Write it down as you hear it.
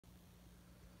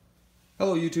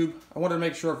Hello YouTube, I wanted to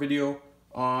make a short video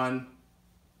on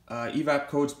EVAP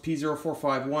codes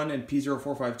P0451 and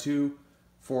P0452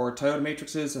 for Toyota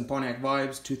Matrixes and Pontiac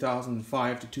Vibes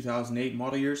 2005 to 2008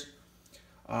 model years.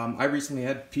 I recently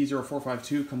had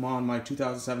P0452 come on my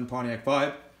 2007 Pontiac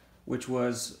Vibe, which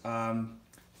was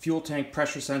fuel tank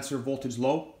pressure sensor voltage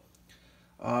low.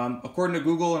 According to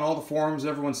Google and all the forums,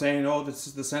 everyone's saying, oh, this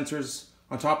is the sensors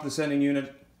on top of the sending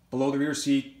unit, below the rear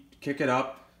seat, kick it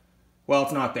up. Well,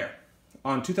 it's not there.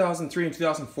 On 2003 and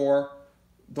 2004,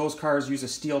 those cars use a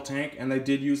steel tank, and they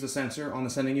did use the sensor on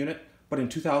the sending unit. But in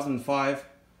 2005,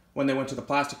 when they went to the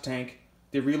plastic tank,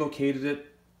 they relocated it,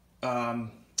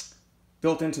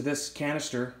 built into this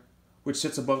canister, which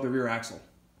sits above the rear axle.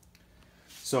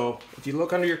 So if you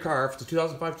look under your car, for the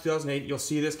 2005-2008, you'll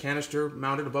see this canister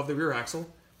mounted above the rear axle.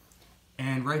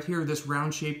 And right here, this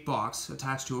round-shaped box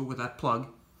attached to it with that plug,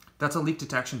 that's a leak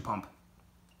detection pump.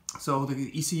 So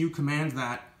the ECU commands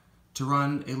that to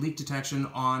run a leak detection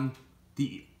on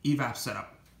the EVAP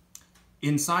setup.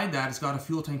 Inside that, it's got a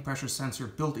fuel tank pressure sensor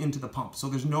built into the pump. So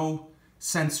there's no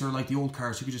sensor like the old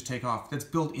cars you could just take off. That's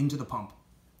built into the pump.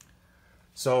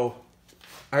 So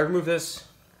I remove this,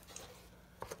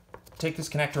 take this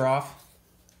connector off.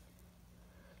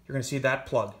 You're going to see that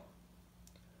plug.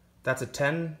 That's a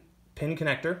 10-pin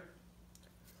connector.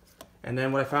 And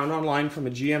then what I found online from a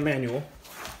GM manual,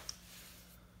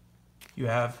 you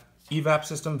have EVAP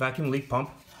system vacuum leak pump.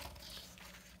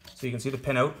 So you can see the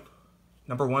pin out.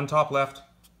 Number 1 top left,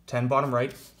 10 bottom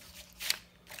right.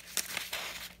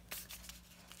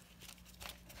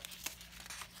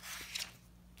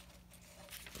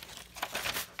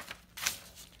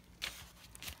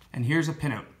 And here's a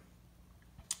pin out.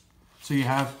 So you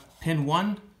have pin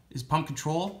 1 is pump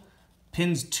control.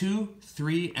 Pins 2,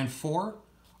 3, and 4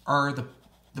 are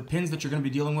the pins that you're going to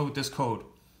be dealing with this code.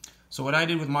 So what I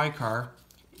did with my car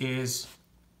is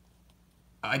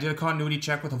I did a continuity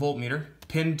check with a voltmeter,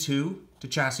 pin 2 to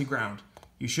chassis ground.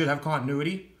 You should have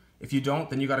continuity. If you don't,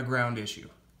 then you got a ground issue.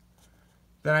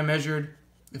 Then I measured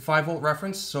the 5-volt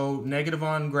reference, so negative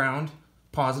on ground,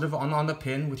 positive on the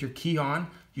pin with your key on,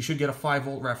 you should get a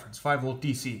 5-volt reference, 5-volt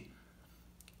DC.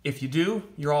 If you do,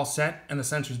 you're all set and the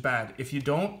sensor's bad. If you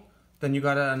don't, then you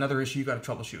got another issue you got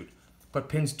to troubleshoot. But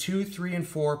pins 2, 3, and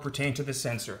 4 pertain to this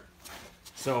sensor.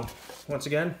 So once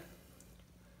again,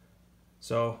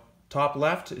 so top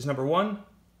left is number 1,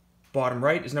 bottom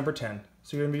right is number 10.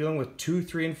 So you're going to be dealing with 2,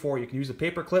 3, and 4. You can use a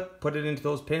paper clip, put it into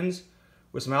those pins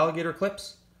with some alligator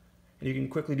clips, and you can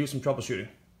quickly do some troubleshooting.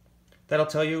 That'll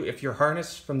tell you if your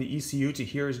harness from the ECU to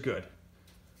here is good.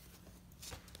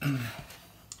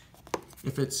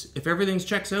 If everything's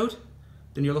checks out,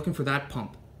 then you're looking for that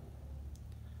pump.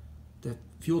 The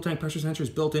fuel tank pressure sensor is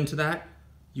built into that.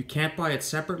 You can't buy it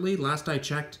separately. Last I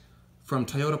checked, from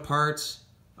Toyota Parts,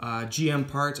 GM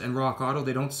Parts, and Rock Auto,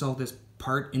 they don't sell this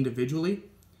part individually.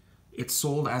 It's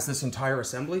sold as this entire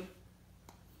assembly.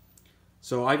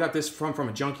 So I got this from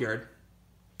a junkyard,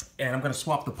 and I'm going to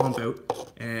swap the pump out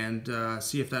and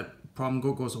see if that problem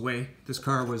goes away. This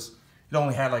car it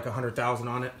only had like 100,000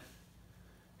 on it,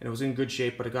 and it was in good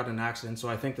shape, but it got in an accident, so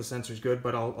I think the sensor's good,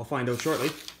 but I'll find out shortly.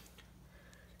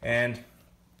 And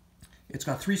it's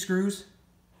got 3 screws,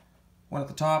 1 at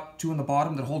the top, 2 on the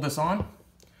bottom that hold this on,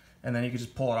 and then you can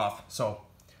just pull it off. So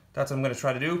that's what I'm going to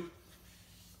try to do.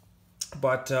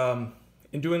 But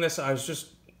in doing this, I was just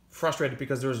frustrated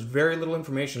because there was very little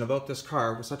information about this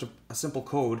car with such a simple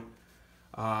code.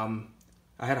 I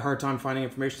had a hard time finding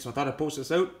information, so I thought I'd post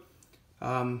this out.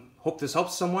 Hope this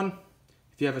helps someone.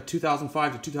 If you have a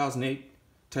 2005 to 2008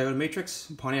 Toyota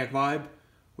Matrix, Pontiac Vibe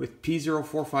with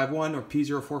P0451 or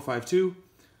P0452,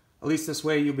 at least this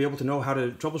way you'll be able to know how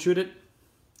to troubleshoot it.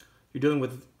 You're dealing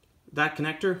with that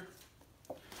connector.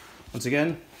 Once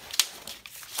again,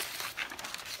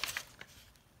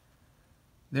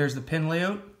 there's the pin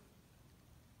layout.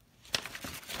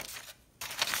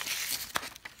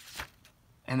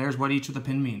 And there's what each of the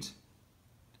pin means.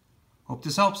 Hope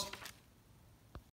this helps.